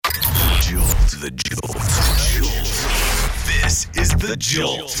Jolt. The Jolt. This is The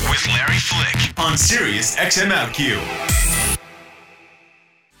Jolt with Larry Flick on Sirius XM OutQ.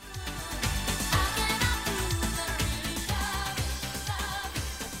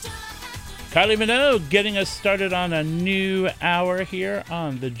 Kylie Minogue getting us started on a new hour here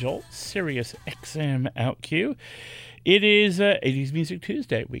on The Jolt, Sirius XM OutQ. It is 80s Music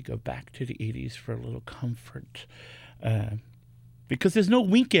Tuesday. We go back to the 80s for a little comfort because there's no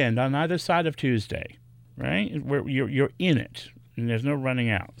weekend on either side of Tuesday, right? Where you're in it, and there's no running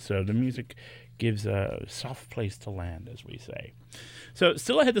out. So the music gives a soft place to land, as we say. So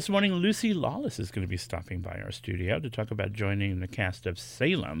still ahead this morning, Lucy Lawless is going to be stopping by our studio to talk about joining the cast of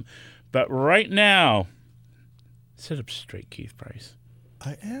Salem. But right now, sit up straight, Keith Price.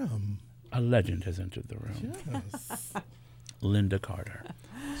 I am. A legend has entered the room. Yes. Lynda Carter.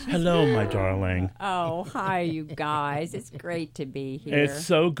 Hello, my darling. Oh, hi, you guys. It's great to be here. It's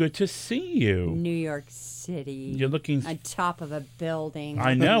so good to see you. New York City. You're looking on top of a building.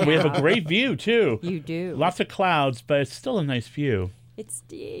 I know. We have a great view, too. You do. Lots of clouds, but it's still a nice view. It's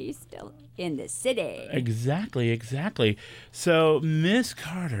still in the city. Exactly. So Miss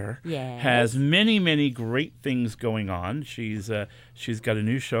Carter Yes. has many great things going on. She's got a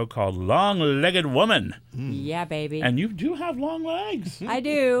new show called Long-Legged Woman. Yeah, baby. And you do have long legs. I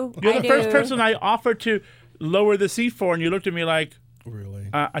do. You're the first person I offered to lower the seat for, and you looked at me like, Really?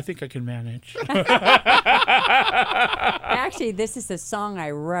 I think I can manage. Actually, this is a song I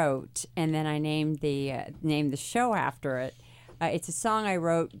wrote, and then I named the show after it. It's a song I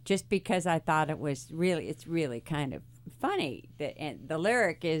wrote just because I thought it's really kind of funny. The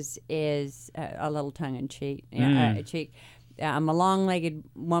lyric is a little tongue in cheek. I'm a long-legged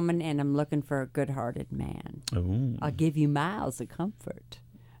woman and I'm looking for a good-hearted man. Ooh. I'll give you miles of comfort.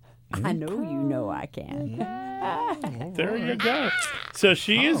 I know you know I can. There you go. So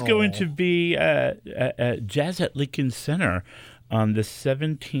she is going to be Jazz at Lincoln Center on the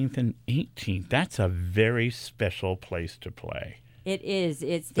 17th and 18th. That's a very special place to play. It is.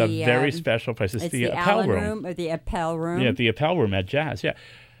 It's the the very special place. It's the Appel Allen Room. Or the Appel Room. Yeah, the Appel Room at Jazz. Yeah,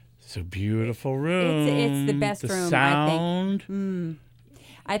 it's a beautiful room. It's the best the room. Sound.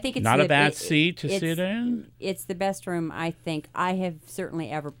 I think it's not a bad seat to sit in. It's the best room I think I have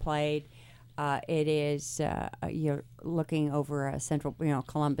certainly ever played. It is. You're looking over Central,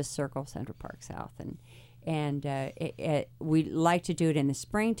 Columbus Circle, Central Park South, and we like to do it in the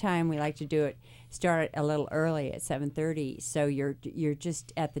springtime. We like to start a little early at 7:30, so you're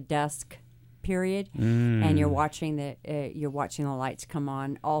just at the dusk period, and you're watching the lights come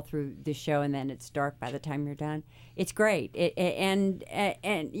on all through the show, and then it's dark by the time you're done. It's great. And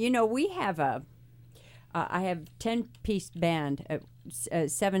we have I have 10-piece band,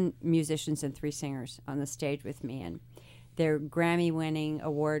 7 musicians and 3 singers on the stage with me, and they're Grammy-winning,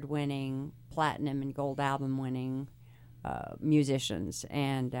 award-winning, platinum and gold album-winning musicians,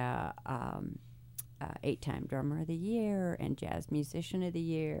 and 8-time drummer of the year, and jazz musician of the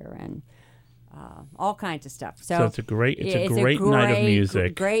year, and all kinds of stuff. So it's a great night of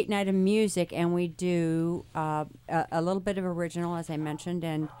music. Great night of music, and we do a little bit of original, as I mentioned,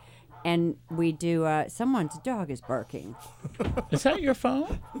 and we do. Someone's dog is barking. Is that your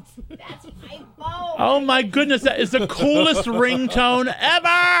phone? That's my phone. Oh my goodness, that is the coolest ringtone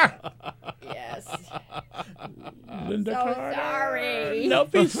ever! Yes. Lynda So Carter. sorry.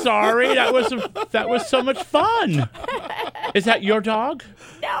 Don't be sorry. That was so much fun. Is that your dog?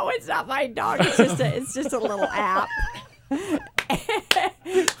 No, it's not my dog. It's just a little app. People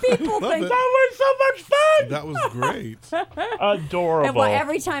think that was so much fun. That was great. Adorable. And well,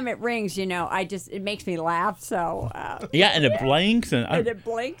 every time it rings, it makes me laugh. So yeah, and it blinks and it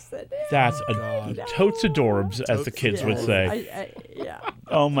blinks. And, that's totes adorbs, as the kids would say. Yeah.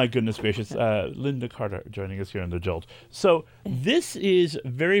 Oh my goodness gracious! Lynda Carter joining us here on the Jolt. So this is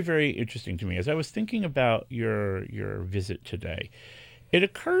very, very interesting to me. As I was thinking about your visit today, it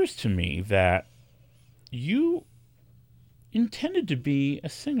occurs to me that you intended to be a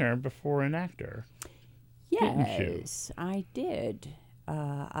singer before an actor. Yes, I did.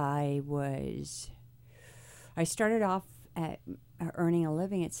 I started off at earning a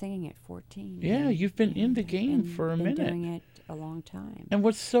living at singing at 14. Yeah, you've been in the game for a minute. Been doing it a long time. And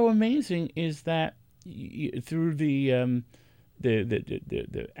what's so amazing is that through the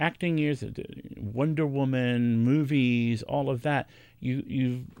acting years, the Wonder Woman movies, all of that,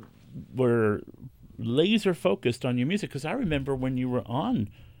 you were laser focused on your music. Because I remember when you were on,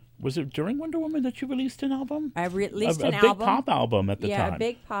 was it during Wonder Woman that you released an album? I released an album. album. A big pop album at the time. Yeah, a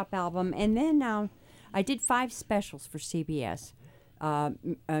big pop album. And then I did 5 specials for CBS.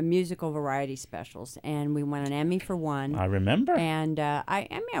 musical variety specials, and we won an Emmy for one. I remember. And I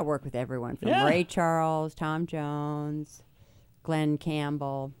work with everyone from Yeah. Ray Charles, Tom Jones, Glenn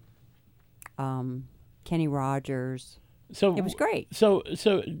Campbell, Kenny Rogers. So It was great. So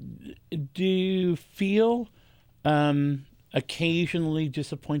do you feel occasionally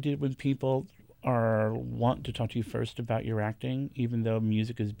disappointed when people want to talk to you first about your acting, even though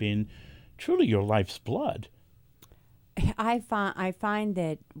music has been truly your life's blood? I find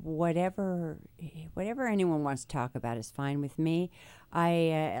that whatever anyone wants to talk about is fine with me.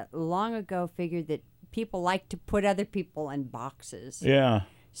 I long ago figured that people like to put other people in boxes. Yeah.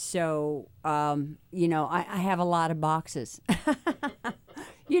 So, I have a lot of boxes.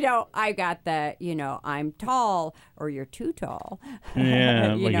 I got the, I'm tall, or you're too tall. Yeah,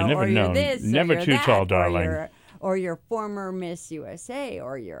 well, you never or know. You're this, Never or you're too that, tall, darling. Or you're former Miss USA,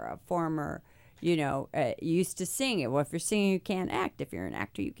 or you're a former, used to sing it. Well, if you're singing, you can't act. If you're an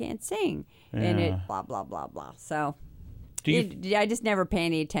actor, you can't sing. And it, blah, blah, blah, blah. So I just never pay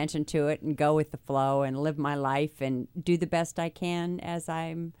any attention to it and go with the flow and live my life and do the best I can as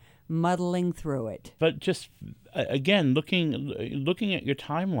I'm muddling through it. But just again, looking at your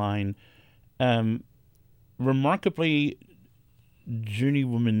timeline, remarkably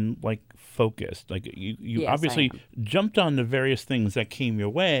journeywoman focused. Like you Yes, obviously I jumped on the various things that came your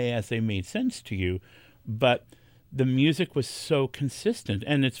way as they made sense to you, but the music was so consistent.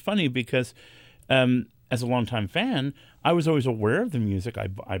 And it's funny because as a longtime fan, I was always aware of the music.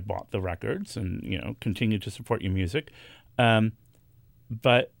 I bought the records and continued to support your music.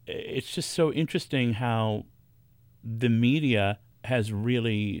 But it's just so interesting how the media has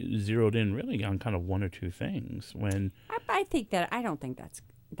really zeroed in really on kind of one or two things. When I don't think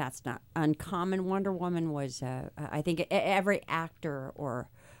that's not uncommon. Wonder Woman was, I think every actor or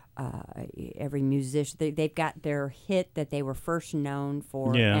every musician, they've got their hit that they were first known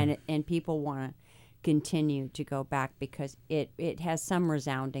for, Yeah. and people want to continue to go back because it has some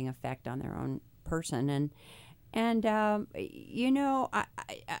resounding effect on their own person. And I'm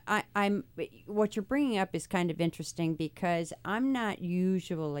what you're bringing up is kind of interesting because I'm not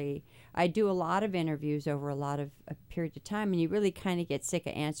usually. I do a lot of interviews over a period of time, and you really kind of get sick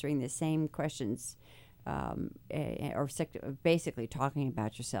of answering the same questions, or sick of basically talking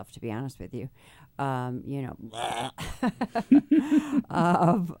about yourself. To be honest with you, I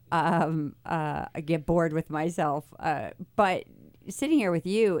get bored with myself. But sitting here with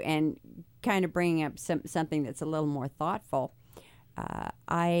you and kind of bringing up something that's a little more thoughtful,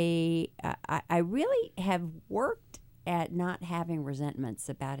 I really have worked at not having resentments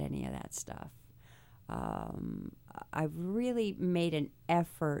about any of that stuff. I've really made an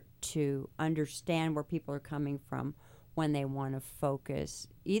effort to understand where people are coming from when they want to focus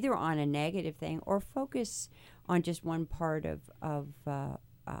either on a negative thing or focus on just one part of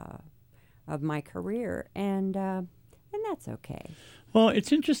my career, and that's okay. Well,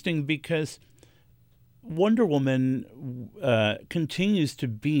 it's interesting because Wonder Woman continues to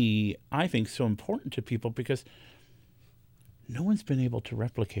be, I think, so important to people because no one's been able to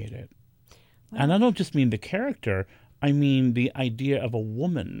replicate it. Well, and I don't just mean the character, I mean the idea of a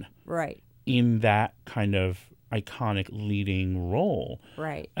woman right in that kind of iconic leading role.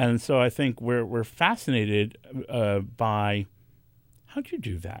 Right. And so I think we're fascinated by how'd you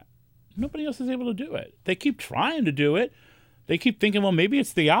do that? Nobody else is able to do it. They keep trying to do it. They keep thinking, well, maybe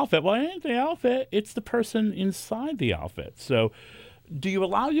it's the outfit. Well, it ain't the outfit. It's the person inside the outfit. So do you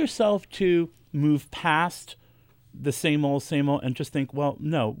allow yourself to move past the same old, and just think, well,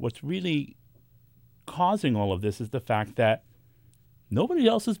 no, what's really causing all of this is the fact that nobody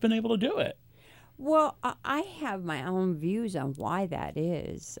else has been able to do it? Well, I have my own views on why that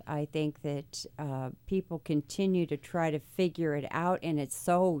is. I think that people continue to try to figure it out, and it's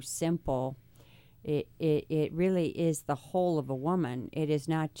so simple. It really is the whole of a woman. It is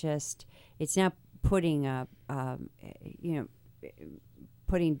not just. It's not putting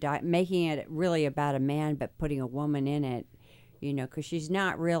making it really about a man, but putting a woman in it. Because she's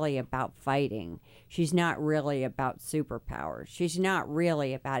not really about fighting. She's not really about superpowers. She's not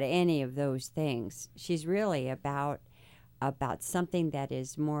really about any of those things. She's really about something that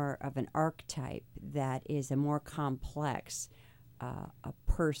is more of an archetype, that is a more complex a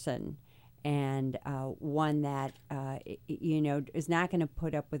person, and one that is not going to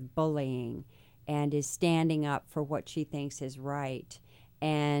put up with bullying, and is standing up for what she thinks is right,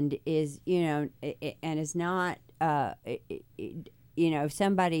 and is and is not. If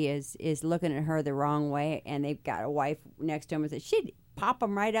somebody is looking at her the wrong way and they've got a wife next to them, she'd pop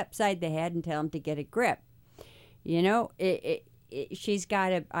them right upside the head and tell them to get a grip. She's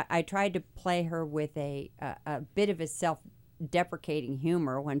got I tried to play her with a bit of a deprecating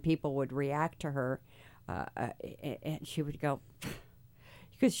humor when people would react to her, and she would go,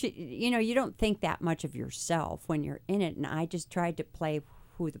 because she, you don't think that much of yourself when you're in it. And I just tried to play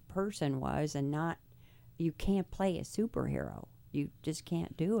who the person was, and not, you can't play a superhero. You just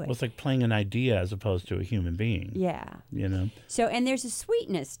can't do it. Well, it's like playing an idea as opposed to a human being. Yeah. So, and there's a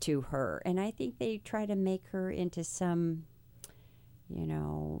sweetness to her, and I think they try to make her into some,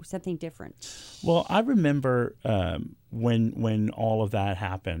 something different. Well, I remember when all of that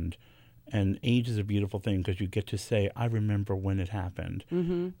happened, and age is a beautiful thing because you get to say, I remember when it happened.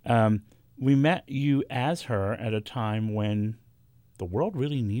 Mm-hmm. We met you as her at a time when the world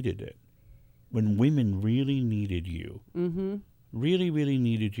really needed it, when women really needed you. Mm-hmm. Really, really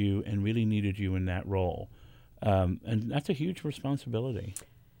needed you, and really needed you in that role. And that's a huge responsibility.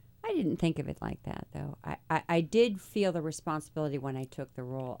 I didn't think of it like that, though. I did feel the responsibility when I took the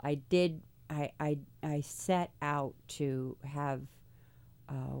role. I set out to have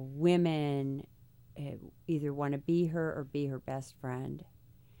women either want to be her or be her best friend,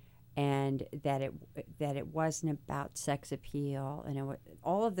 and that it wasn't about sex appeal, and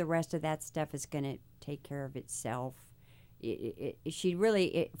all of the rest of that stuff is going to take care of itself. She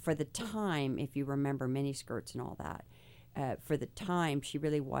really, for the time, if you remember miniskirts and all that, for the time, she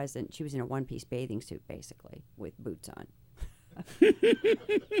really wasn't. She was in a one-piece bathing suit, basically, with boots on.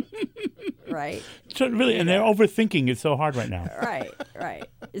 Right. So really, and they're overthinking it so hard right now. Right.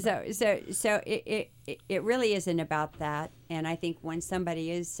 So it really isn't about that. And I think when somebody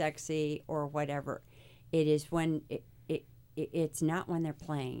is sexy or whatever, it is when it's not when they're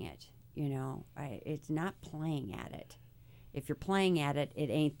playing it. It's not playing at it. If you're playing at it, it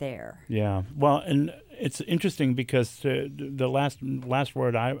ain't there. Yeah. Well, and it's interesting because the last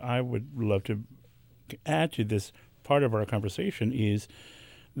word I would love to add to this part of our conversation is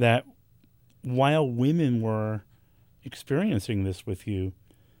that while women were experiencing this with you,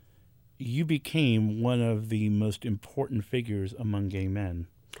 you became one of the most important figures among gay men.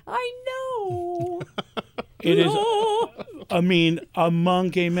 I know. It is. I mean,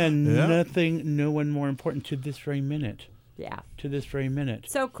 among gay men, no one more important to this very minute. Yeah. To this very minute.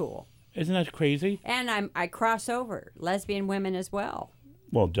 So cool. Isn't that crazy? And I cross over lesbian women as well.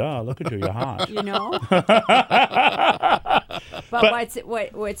 Well, duh. Look at you. You're hot.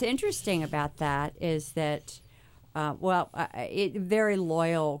 But what's interesting about that is that, a very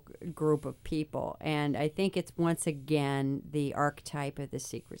loyal group of people, and I think it's once again the archetype of the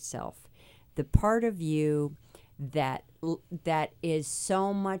secret self, the part of you that is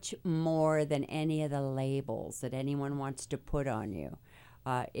so much more than any of the labels that anyone wants to put on you.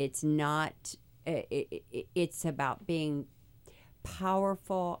 It's not. It's about being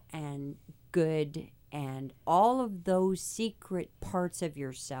powerful and good, and all of those secret parts of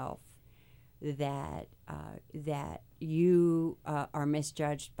yourself that you are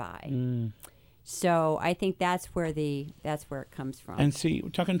misjudged by. So I think that's where it comes from. And see, we're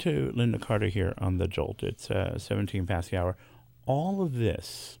talking to Lynda Carter here on The Jolt. It's 17 past the hour. All of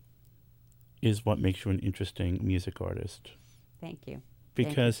this is what makes you an interesting music artist. Thank you.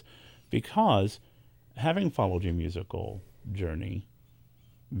 Because having followed your musical journey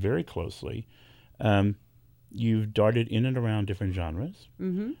very closely, you've darted in and around different genres.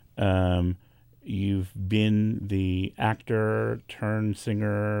 Mm-hmm. You've been the actor turned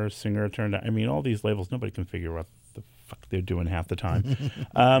singer turned... I mean, all these labels, nobody can figure out what the fuck they're doing half the time.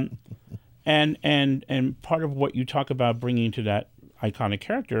 And part of what you talk about bringing to that iconic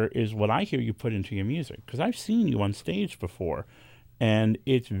character is what I hear you put into your music. Because I've seen you on stage before, and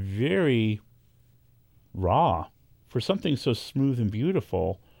it's very raw. For something so smooth and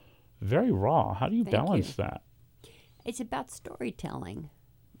beautiful, very raw. How do you balance that? It's about storytelling.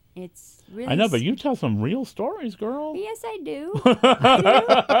 It's really. I know, but you tell some real stories, girl. Yes, I do.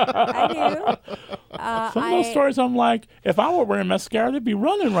 I do. Some of those stories, I'm like, if I were wearing mascara, they'd be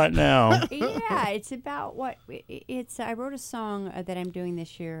running right now. Yeah, it's about what it's. I wrote a song that I'm doing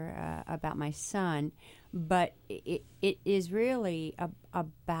this year about my son, but it is really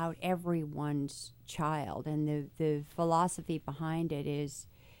about everyone's child, and the philosophy behind it is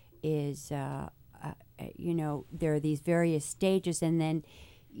there are these various stages, and then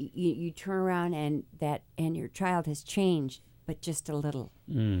you turn around and your child has changed, but just a little.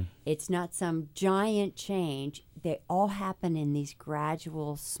 It's not some giant change. They all happen in these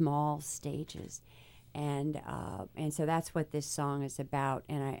gradual small stages, and so that's what this song is about.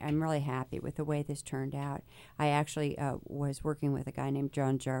 And I'm really happy with the way this turned out. I actually was working with a guy named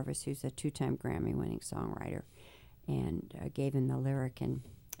John Jarvis, who's a 2-time Grammy-winning songwriter, and gave him the lyric, and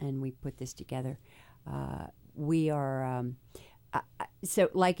we put this together. We are so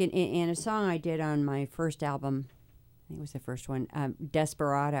like in a song I did on my first album, think it was the first one,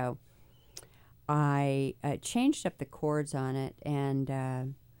 Desperado. I changed up the chords on it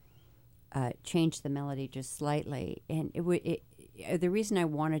and changed the melody just slightly. And the reason I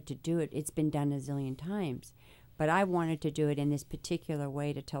wanted to do it, it's been done a zillion times, but I wanted to do it in this particular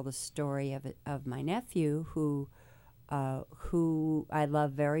way to tell the story of my nephew who I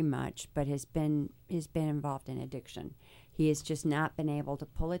love very much, but has been involved in addiction. He has just not been able to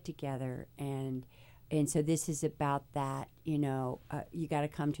pull it together, and so this is about that. You got to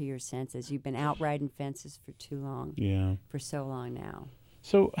come to your senses. You've been out riding fences for too long. Yeah. For so long now.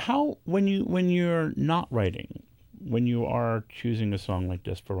 So how when you're not writing, when you are choosing a song like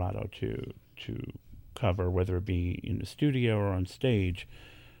Desperado to cover, whether it be in the studio or on stage,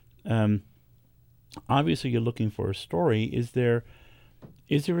 obviously you're looking for a story. Is there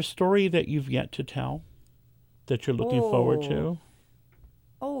a story that you've yet to tell that you're looking forward to?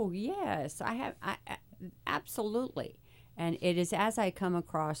 Oh yes, I have. I absolutely. And it is as I come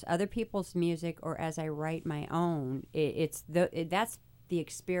across other people's music or as I write my own. That's the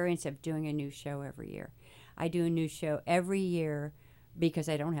experience of doing a new show every year. I do a new show every year because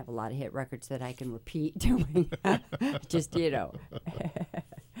I don't have a lot of hit records that I can repeat doing. Just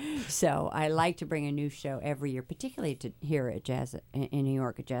So I like to bring a new show every year, particularly here at Jazz in New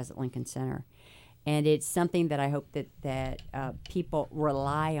York at Jazz at Lincoln Center. And it's something that I hope that people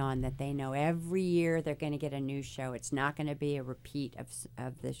rely on, that they know every year they're going to get a new show. It's not going to be a repeat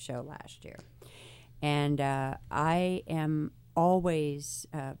of the show last year. And I am always,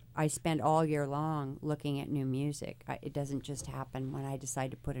 I spend all year long looking at new music. It doesn't just happen when I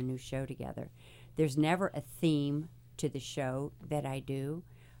decide to put a new show together. There's never a theme to the show that I do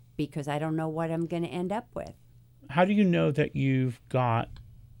because I don't know what I'm going to end up with. How do you know that you've got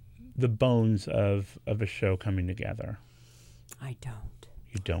the bones of a show coming together? I don't.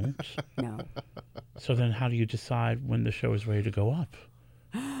 You don't? No. So then how do you decide when the show is ready to go up?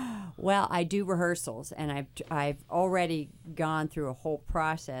 Well, I do rehearsals, and I've already gone through a whole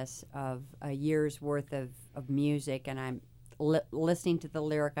process of a year's worth of music, and I'm listening to the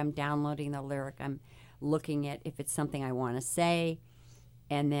lyric, I'm downloading the lyric, I'm looking at if it's something I want to say,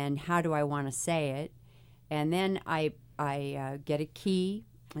 and then how do I want to say it, and then I get a key,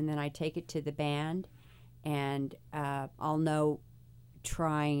 and then I take it to the band, and I'll know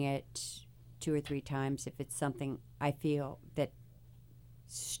trying it 2 or 3 times if it's something I feel that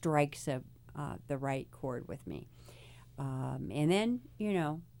strikes the right chord with me. And then,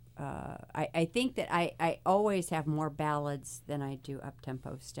 I think that I always have more ballads than I do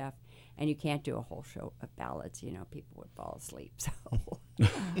up-tempo stuff. And you can't do a whole show of ballads, people would fall asleep. So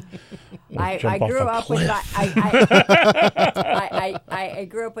I grew up with I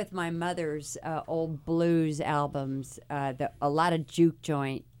grew up with my mother's old blues albums, a lot of juke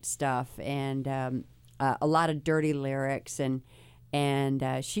joint stuff, and a lot of dirty lyrics, and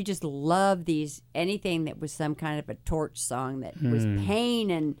she just loved anything that was some kind of a torch song that was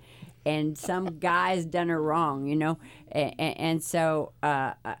pain and some guy's done her wrong, and so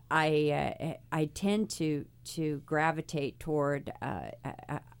I tend to gravitate toward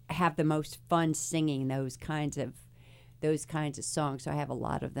have the most fun singing those kinds of songs. So I have a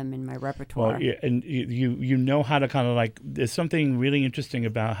lot of them in my repertoire. Well, yeah, and you know how to kind of there's something really interesting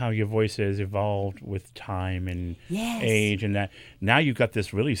about how your voice has evolved with time and age, and that now you've got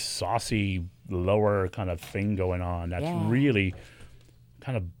this really saucy lower kind of thing going on that's really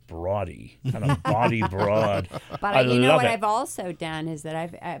kind of broady, kind of body broad. But I what love it. I've also done is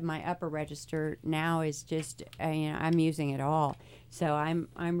that my upper register now is just I'm using it all. So I'm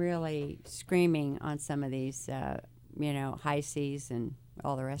really screaming on some of these high C's and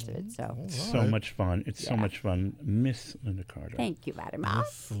all the rest of it. So so much fun. It's so much fun. Miss Lynda Carter. Thank you, Madam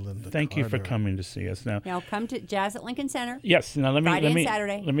Mouse. Thank you for coming to see us. Now come to Jazz at Lincoln Center. Yes. Now Friday and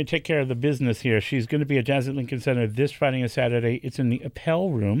Saturday. Let me take care of the business here. She's going to be at Jazz at Lincoln Center this Friday and Saturday. It's in the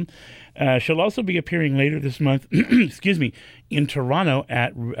Appel Room. She'll also be appearing later this month, excuse me, in Toronto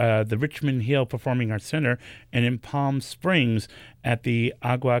at the Richmond Hill Performing Arts Center and in Palm Springs at the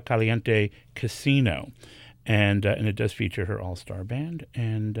Agua Caliente Casino. And it does feature her all-star band.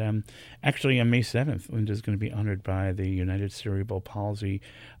 And actually, on May 7th, Lynda's going to be honored by the United Cerebral Palsy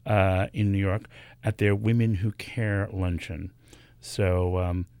in New York at their Women Who Care luncheon.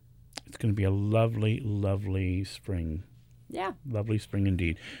 So it's going to be a lovely, lovely spring. Yeah. Lovely spring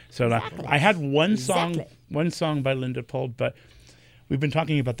indeed. So exactly. I had one song by Lynda pulled, but we've been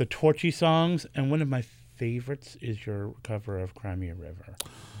talking about the torchy songs, and one of my favorites is your cover of Crimea River.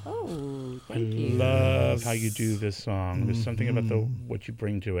 Oh, I thank you. love how you do this song. There's something about what you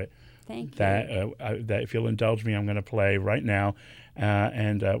bring to it. Thank that you. that if you'll indulge me, I'm going to play right now,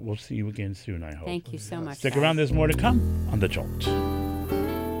 and we'll see you again soon. I hope. Thank you so much. Stick guys. around. There's more to come on The Jolt.